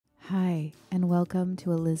Hi, and welcome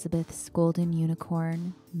to Elisabeth's Golden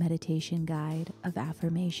Unicorn Meditation Guide of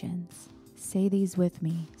Affirmations. Say these with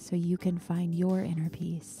me so you can find your inner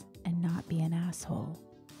peace and not be an asshole.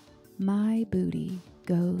 My booty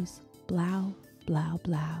goes blow, blow,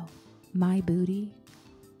 blow. My booty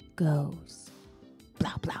goes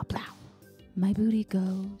blow, blow, blow. My booty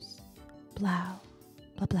goes blow,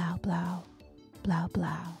 blow, blow, blow, blow,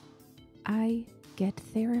 blow. I get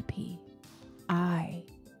therapy. I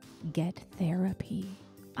get therapy.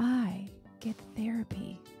 I get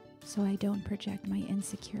therapy so I don't project my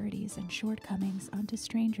insecurities and shortcomings onto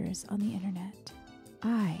strangers on the internet.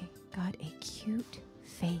 I got a cute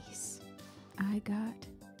face. I got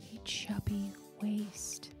a chubby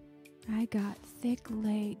waist. I got thick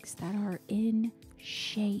legs that are in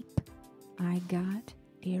shape. I got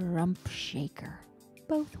a rump shaker.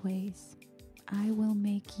 Both ways. I will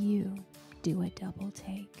make you do a double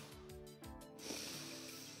take.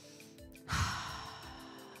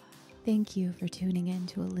 Thank you for tuning in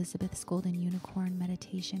to Elisabeth's Golden Unicorn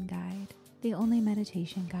Meditation Guide, the only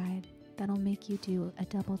meditation guide that'll make you do a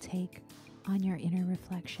double take on your inner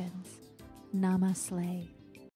reflections. Namaste.